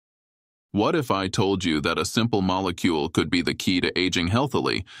What if I told you that a simple molecule could be the key to aging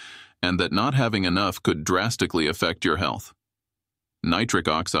healthily, and that not having enough could drastically affect your health? Nitric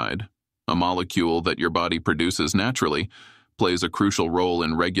oxide, a molecule that your body produces naturally, plays a crucial role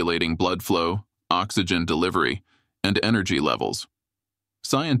in regulating blood flow, oxygen delivery, and energy levels.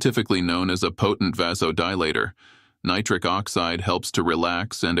 Scientifically known as a potent vasodilator, nitric oxide helps to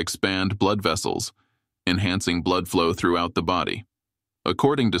relax and expand blood vessels, enhancing blood flow throughout the body.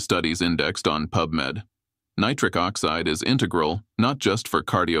 According to studies indexed on PubMed, nitric oxide is integral not just for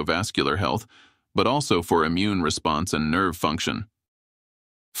cardiovascular health, but also for immune response and nerve function.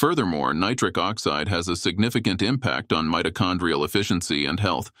 Furthermore, nitric oxide has a significant impact on mitochondrial efficiency and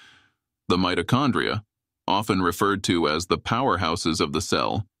health. The mitochondria, often referred to as the powerhouses of the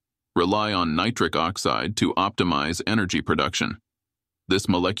cell, rely on nitric oxide to optimize energy production. This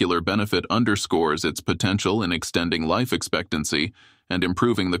molecular benefit underscores its potential in extending life expectancy and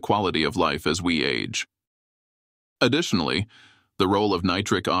improving the quality of life as we age. Additionally, the role of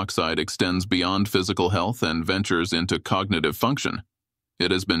nitric oxide extends beyond physical health and ventures into cognitive function.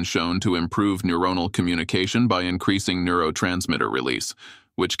 It has been shown to improve neuronal communication by increasing neurotransmitter release,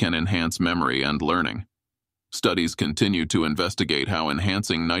 which can enhance memory and learning. Studies continue to investigate how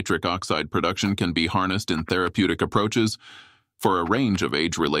enhancing nitric oxide production can be harnessed in therapeutic approaches for a range of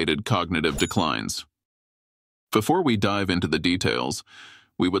age-related cognitive declines. Before we dive into the details,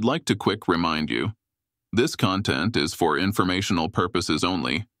 we would like to quick remind you, this content is for informational purposes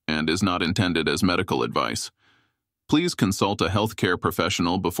only and is not intended as medical advice. Please consult a healthcare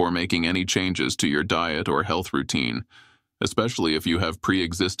professional before making any changes to your diet or health routine, especially if you have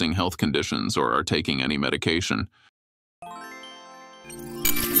pre-existing health conditions or are taking any medication.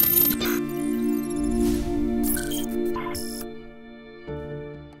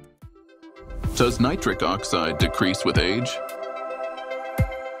 Does nitric oxide decrease with age?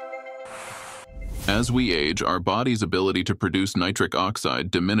 As we age, our body's ability to produce nitric oxide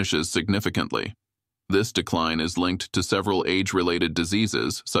diminishes significantly. This decline is linked to several age-related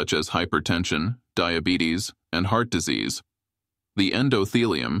diseases such as hypertension, diabetes, and heart disease. The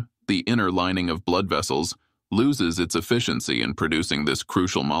endothelium, the inner lining of blood vessels, loses its efficiency in producing this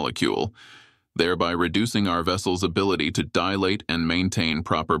crucial molecule, thereby reducing our vessel's ability to dilate and maintain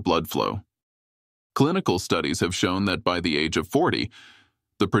proper blood flow. Clinical studies have shown that by the age of 40,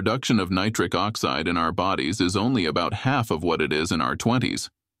 the production of nitric oxide in our bodies is only about half of what it is in our 20s.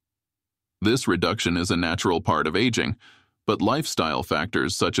 This reduction is a natural part of aging, but lifestyle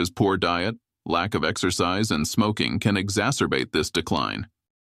factors such as poor diet, lack of exercise, and smoking can exacerbate this decline.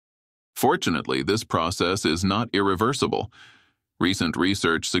 Fortunately, this process is not irreversible. Recent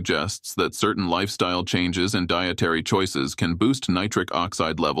research suggests that certain lifestyle changes and dietary choices can boost nitric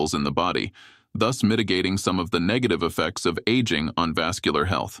oxide levels in the body, thus mitigating some of the negative effects of aging on vascular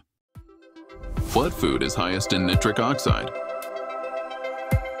health. What food is highest in nitric oxide?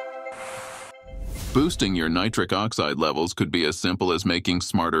 Boosting your nitric oxide levels could be as simple as making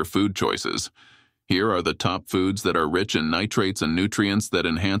smarter food choices. Here are the top foods that are rich in nitrates and nutrients that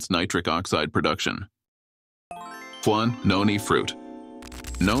enhance nitric oxide production. 1. Noni fruit.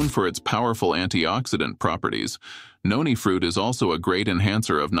 Known for its powerful antioxidant properties, noni fruit is also a great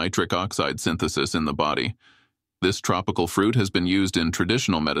enhancer of nitric oxide synthesis in the body. This tropical fruit has been used in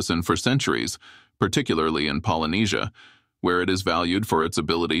traditional medicine for centuries, particularly in Polynesia, where it is valued for its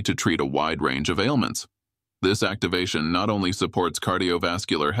ability to treat a wide range of ailments. This activation not only supports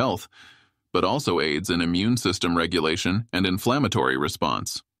cardiovascular health, but also aids in immune system regulation and inflammatory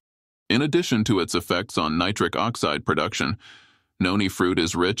response. In addition to its effects on nitric oxide production, noni fruit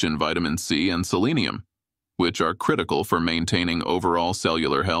is rich in vitamin C and selenium, which are critical for maintaining overall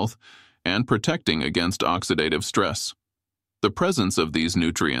cellular health and protecting against oxidative stress. The presence of these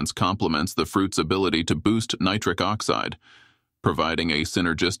nutrients complements the fruit's ability to boost nitric oxide, providing a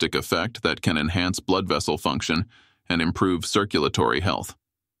synergistic effect that can enhance blood vessel function and improve circulatory health.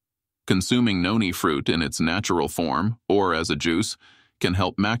 Consuming noni fruit in its natural form or as a juice can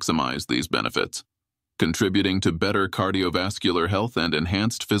help maximize these benefits, contributing to better cardiovascular health and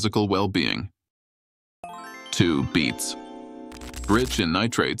enhanced physical well-being. 2. Beets. Rich in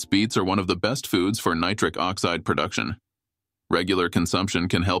nitrates, beets are one of the best foods for nitric oxide production. Regular consumption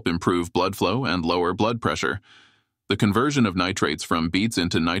can help improve blood flow and lower blood pressure. The conversion of nitrates from beets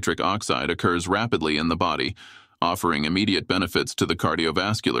into nitric oxide occurs rapidly in the body, offering immediate benefits to the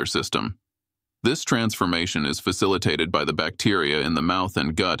cardiovascular system. This transformation is facilitated by the bacteria in the mouth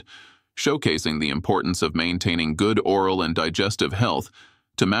and gut, showcasing the importance of maintaining good oral and digestive health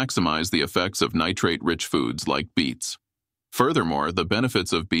to maximize the effects of nitrate-rich foods like beets. Furthermore, the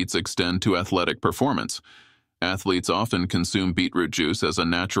benefits of beets extend to athletic performance. Athletes often consume beetroot juice as a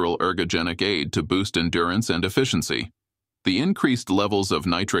natural ergogenic aid to boost endurance and efficiency. The increased levels of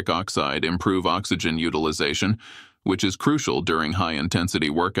nitric oxide improve oxygen utilization, which is crucial during high-intensity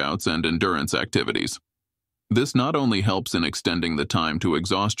workouts and endurance activities. This not only helps in extending the time to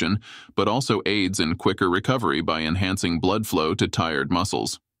exhaustion, but also aids in quicker recovery by enhancing blood flow to tired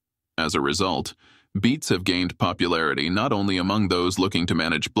muscles. As a result, beets have gained popularity not only among those looking to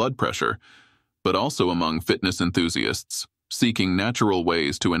manage blood pressure, but also among fitness enthusiasts seeking natural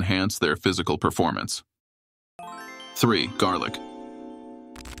ways to enhance their physical performance. 3. Garlic.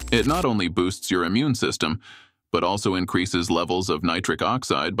 It not only boosts your immune system, but also increases levels of nitric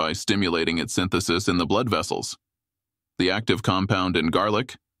oxide by stimulating its synthesis in the blood vessels. The active compound in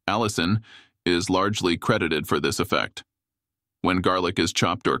garlic, allicin, is largely credited for this effect. When garlic is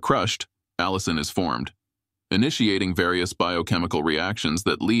chopped or crushed, allicin is formed, initiating various biochemical reactions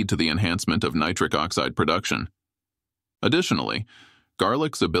that lead to the enhancement of nitric oxide production. Additionally,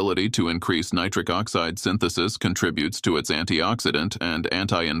 garlic's ability to increase nitric oxide synthesis contributes to its antioxidant and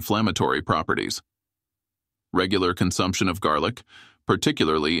anti-inflammatory properties. Regular consumption of garlic,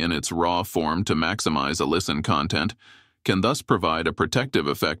 particularly in its raw form to maximize allicin content, can thus provide a protective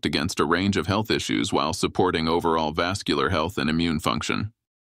effect against a range of health issues while supporting overall vascular health and immune function.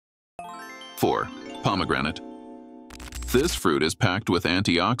 4. Pomegranate. This fruit is packed with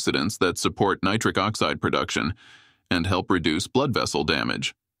antioxidants that support nitric oxide production and help reduce blood vessel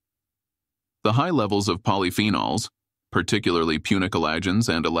damage. The high levels of polyphenols, particularly punicolagens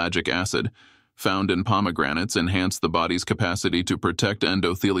and ellagic acid, found in pomegranates enhance the body's capacity to protect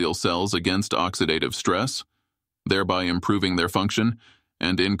endothelial cells against oxidative stress, thereby improving their function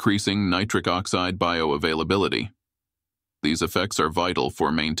and increasing nitric oxide bioavailability. These effects are vital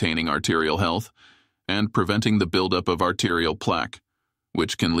for maintaining arterial health and preventing the buildup of arterial plaque,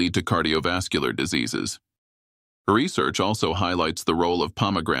 which can lead to cardiovascular diseases. Research also highlights the role of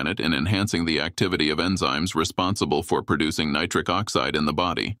pomegranate in enhancing the activity of enzymes responsible for producing nitric oxide in the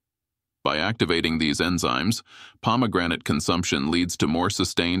body. By activating these enzymes, pomegranate consumption leads to more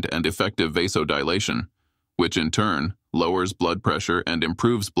sustained and effective vasodilation, which in turn lowers blood pressure and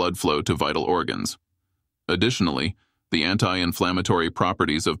improves blood flow to vital organs. Additionally, the anti-inflammatory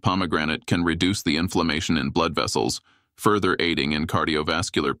properties of pomegranate can reduce the inflammation in blood vessels, further aiding in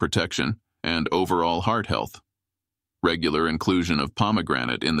cardiovascular protection and overall heart health. Regular inclusion of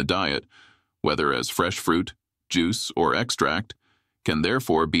pomegranate in the diet, whether as fresh fruit, juice, or extract, can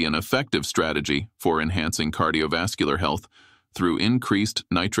therefore be an effective strategy for enhancing cardiovascular health through increased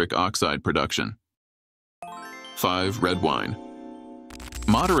nitric oxide production. 5. Red wine.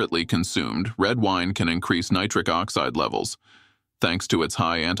 Moderately consumed, red wine can increase nitric oxide levels, thanks to its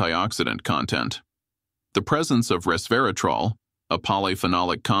high antioxidant content. The presence of resveratrol, a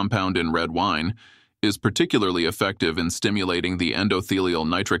polyphenolic compound in red wine, is particularly effective in stimulating the endothelial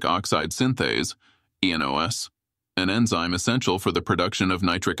nitric oxide synthase, ENOS, an enzyme essential for the production of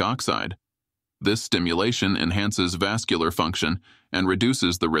nitric oxide. This stimulation enhances vascular function and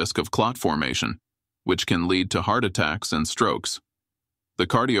reduces the risk of clot formation, which can lead to heart attacks and strokes. The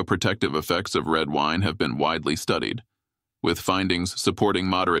cardioprotective effects of red wine have been widely studied, with findings supporting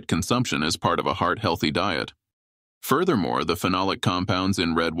moderate consumption as part of a heart-healthy diet. Furthermore, the phenolic compounds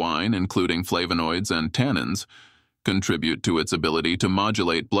in red wine, including flavonoids and tannins, contribute to its ability to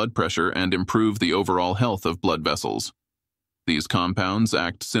modulate blood pressure and improve the overall health of blood vessels. These compounds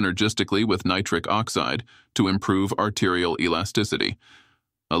act synergistically with nitric oxide to improve arterial elasticity,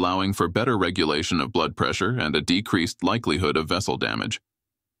 allowing for better regulation of blood pressure and a decreased likelihood of vessel damage.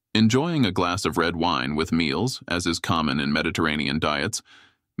 Enjoying a glass of red wine with meals, as is common in Mediterranean diets,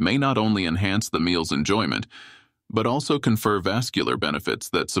 may not only enhance the meal's enjoyment, but also confer vascular benefits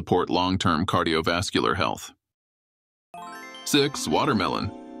that support long-term cardiovascular health. 6. Watermelon.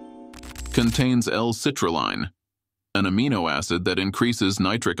 Contains L-citrulline, an amino acid that increases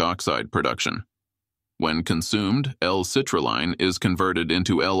nitric oxide production. When consumed, L-citrulline is converted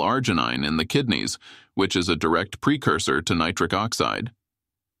into L-arginine in the kidneys, which is a direct precursor to nitric oxide.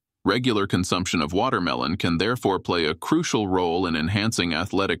 Regular consumption of watermelon can therefore play a crucial role in enhancing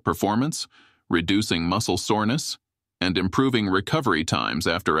athletic performance, reducing muscle soreness, and improving recovery times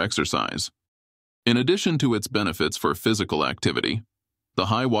after exercise. In addition to its benefits for physical activity, the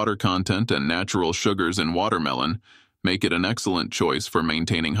high water content and natural sugars in watermelon make it an excellent choice for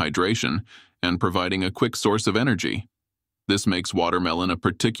maintaining hydration and providing a quick source of energy. This makes watermelon a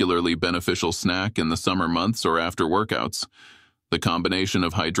particularly beneficial snack in the summer months or after workouts. The combination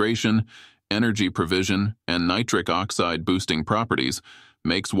of hydration, energy provision, and nitric oxide boosting properties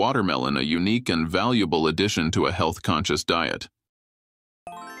makes watermelon a unique and valuable addition to a health-conscious diet.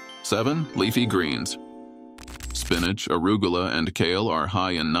 7. Leafy greens. Spinach, arugula, and kale are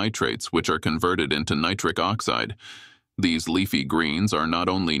high in nitrates, which are converted into nitric oxide. These leafy greens are not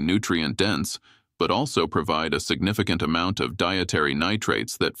only nutrient-dense, but also provide a significant amount of dietary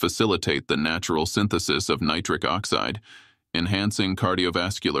nitrates that facilitate the natural synthesis of nitric oxide, enhancing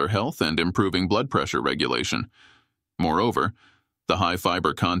cardiovascular health and improving blood pressure regulation. Moreover, the high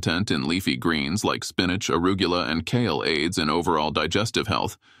fiber content in leafy greens like spinach, arugula, and kale aids in overall digestive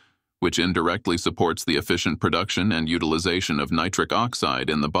health, which indirectly supports the efficient production and utilization of nitric oxide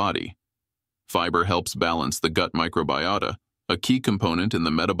in the body. Fiber helps balance the gut microbiota, a key component in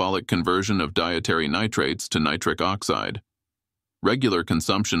the metabolic conversion of dietary nitrates to nitric oxide. Regular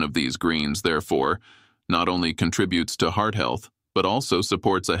consumption of these greens, therefore, not only contributes to heart health, but also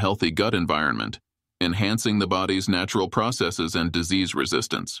supports a healthy gut environment, enhancing the body's natural processes and disease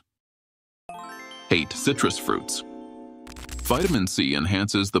resistance. 8. Citrus fruits. Vitamin C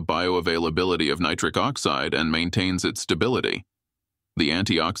enhances the bioavailability of nitric oxide and maintains its stability. The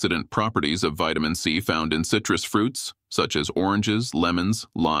antioxidant properties of vitamin C found in citrus fruits, such as oranges, lemons,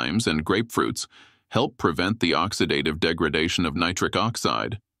 limes, and grapefruits, help prevent the oxidative degradation of nitric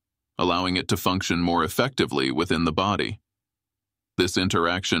oxide, allowing it to function more effectively within the body. This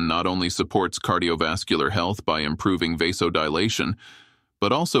interaction not only supports cardiovascular health by improving vasodilation,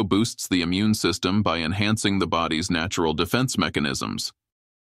 but also boosts the immune system by enhancing the body's natural defense mechanisms.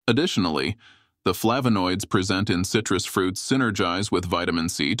 Additionally, the flavonoids present in citrus fruits synergize with vitamin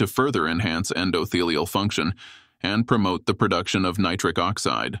C to further enhance endothelial function and promote the production of nitric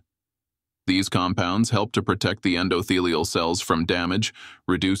oxide. These compounds help to protect the endothelial cells from damage,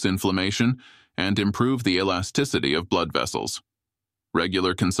 reduce inflammation, and improve the elasticity of blood vessels.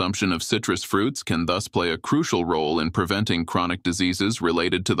 Regular consumption of citrus fruits can thus play a crucial role in preventing chronic diseases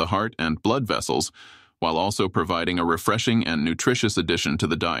related to the heart and blood vessels, while also providing a refreshing and nutritious addition to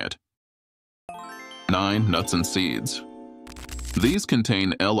the diet. 9. Nuts and seeds. These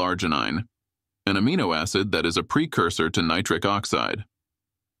contain L-arginine, an amino acid that is a precursor to nitric oxide.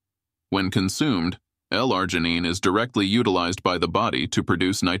 When consumed, L-arginine is directly utilized by the body to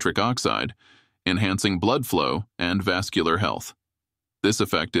produce nitric oxide, enhancing blood flow and vascular health. This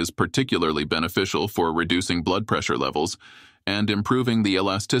effect is particularly beneficial for reducing blood pressure levels and improving the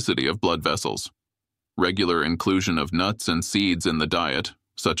elasticity of blood vessels. Regular inclusion of nuts and seeds in the diet,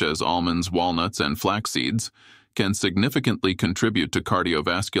 such as almonds, walnuts, and flax seeds, can significantly contribute to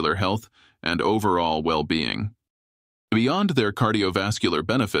cardiovascular health and overall well-being. Beyond their cardiovascular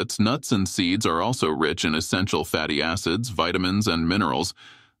benefits, nuts and seeds are also rich in essential fatty acids, vitamins, and minerals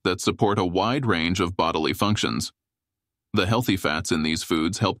that support a wide range of bodily functions. The healthy fats in these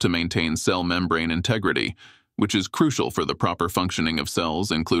foods help to maintain cell membrane integrity, which is crucial for the proper functioning of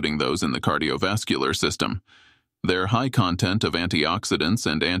cells, including those in the cardiovascular system. Their high content of antioxidants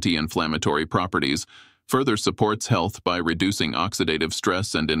and anti-inflammatory properties further supports health by reducing oxidative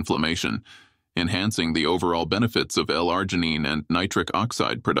stress and inflammation, enhancing the overall benefits of L-arginine and nitric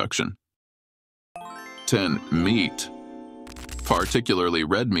oxide production. 10. Meat. Particularly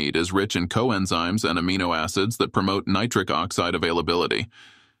red meat is rich in coenzymes and amino acids that promote nitric oxide availability.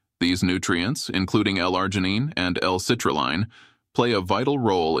 These nutrients, including L-arginine and L-citrulline, play a vital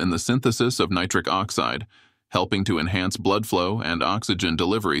role in the synthesis of nitric oxide, helping to enhance blood flow and oxygen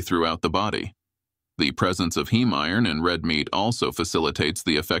delivery throughout the body. The presence of heme iron in red meat also facilitates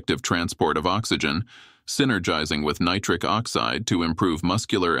the effective transport of oxygen, synergizing with nitric oxide to improve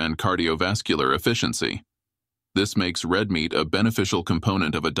muscular and cardiovascular efficiency. This makes red meat a beneficial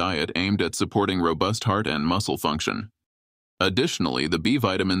component of a diet aimed at supporting robust heart and muscle function. Additionally, the B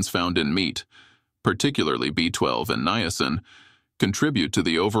vitamins found in meat, particularly B12 and niacin, contribute to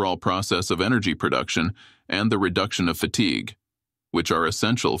the overall process of energy production and the reduction of fatigue, which are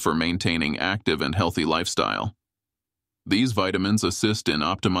essential for maintaining active and healthy lifestyle. These vitamins assist in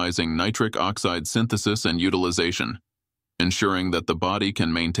optimizing nitric oxide synthesis and utilization, ensuring that the body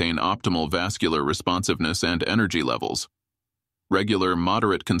can maintain optimal vascular responsiveness and energy levels. Regular,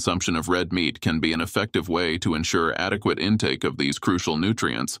 moderate consumption of red meat can be an effective way to ensure adequate intake of these crucial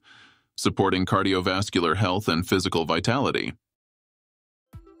nutrients, supporting cardiovascular health and physical vitality.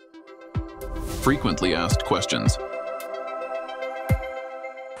 Frequently asked questions.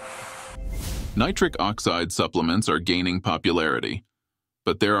 Nitric oxide supplements are gaining popularity,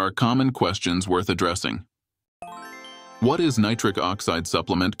 but there are common questions worth addressing. What is nitric oxide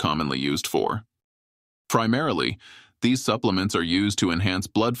supplement commonly used for? Primarily, these supplements are used to enhance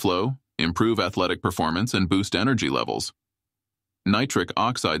blood flow, improve athletic performance, and boost energy levels. Nitric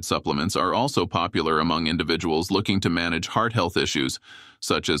oxide supplements are also popular among individuals looking to manage heart health issues,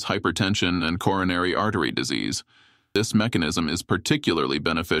 such as hypertension and coronary artery disease. This mechanism is particularly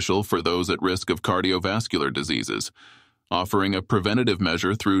beneficial for those at risk of cardiovascular diseases, offering a preventative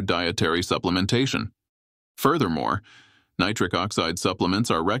measure through dietary supplementation. Furthermore, nitric oxide supplements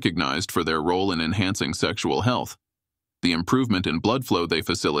are recognized for their role in enhancing sexual health. The improvement in blood flow they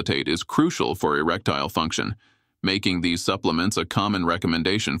facilitate is crucial for erectile function, making these supplements a common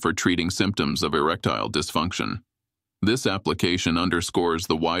recommendation for treating symptoms of erectile dysfunction. This application underscores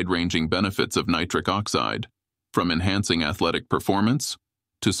the wide-ranging benefits of nitric oxide, from enhancing athletic performance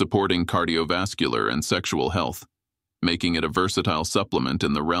to supporting cardiovascular and sexual health, making it a versatile supplement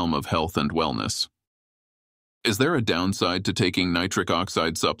in the realm of health and wellness. Is there a downside to taking nitric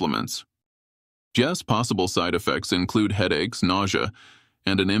oxide supplements? Yes, possible side effects include headaches, nausea,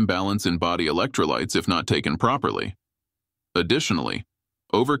 and an imbalance in body electrolytes if not taken properly. Additionally,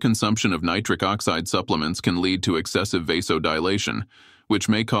 overconsumption of nitric oxide supplements can lead to excessive vasodilation, which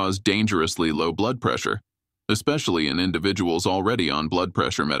may cause dangerously low blood pressure, especially in individuals already on blood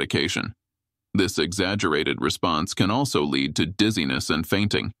pressure medication. This exaggerated response can also lead to dizziness and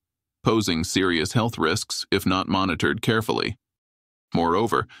fainting, posing serious health risks if not monitored carefully.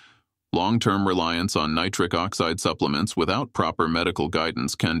 Moreover, long-term reliance on nitric oxide supplements without proper medical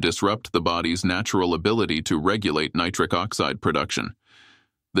guidance can disrupt the body's natural ability to regulate nitric oxide production.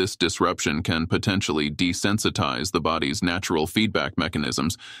 This disruption can potentially desensitize the body's natural feedback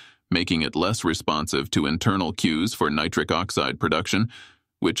mechanisms, making it less responsive to internal cues for nitric oxide production,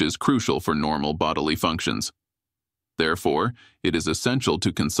 which is crucial for normal bodily functions. Therefore, it is essential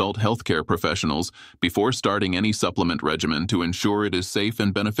to consult healthcare professionals before starting any supplement regimen to ensure it is safe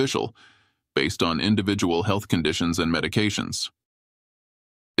and beneficial, based on individual health conditions and medications.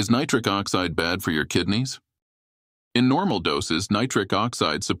 Is nitric oxide bad for your kidneys? In normal doses, nitric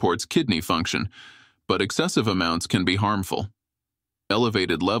oxide supports kidney function, but excessive amounts can be harmful.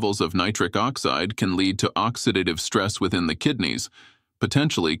 Elevated levels of nitric oxide can lead to oxidative stress within the kidneys,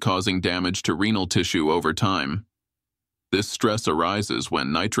 potentially causing damage to renal tissue over time. This stress arises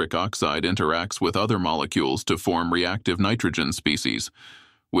when nitric oxide interacts with other molecules to form reactive nitrogen species,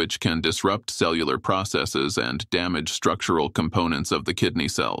 which can disrupt cellular processes and damage structural components of the kidney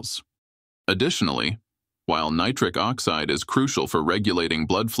cells. Additionally, while nitric oxide is crucial for regulating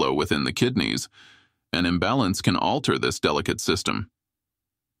blood flow within the kidneys, an imbalance can alter this delicate system.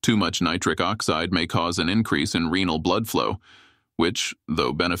 Too much nitric oxide may cause an increase in renal blood flow, which,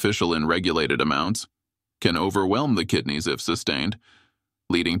 though beneficial in regulated amounts, can overwhelm the kidneys if sustained,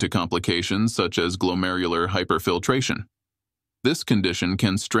 leading to complications such as glomerular hyperfiltration. This condition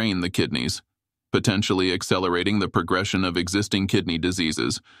can strain the kidneys, potentially accelerating the progression of existing kidney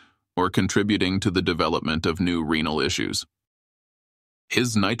diseases or contributing to the development of new renal issues.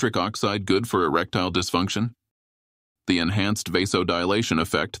 Is nitric oxide good for erectile dysfunction? The enhanced vasodilation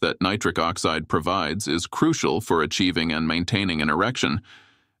effect that nitric oxide provides is crucial for achieving and maintaining an erection,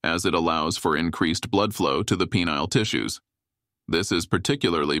 as it allows for increased blood flow to the penile tissues. This is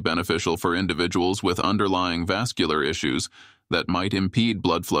particularly beneficial for individuals with underlying vascular issues that might impede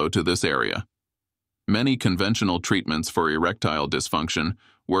blood flow to this area. Many conventional treatments for erectile dysfunction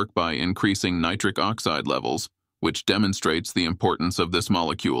work by increasing nitric oxide levels, which demonstrates the importance of this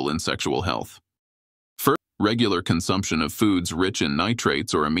molecule in sexual health. Regular consumption of foods rich in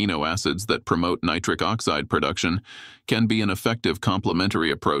nitrates or amino acids that promote nitric oxide production can be an effective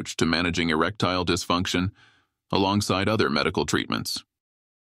complementary approach to managing erectile dysfunction alongside other medical treatments.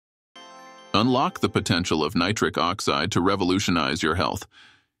 Unlock the potential of nitric oxide to revolutionize your health.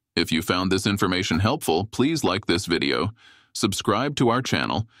 If you found this information helpful, please like this video, subscribe to our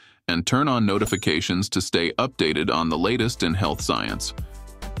channel, and turn on notifications to stay updated on the latest in health science.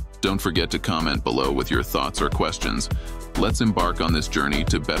 Don't forget to comment below with your thoughts or questions. Let's embark on this journey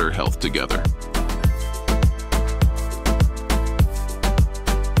to better health together.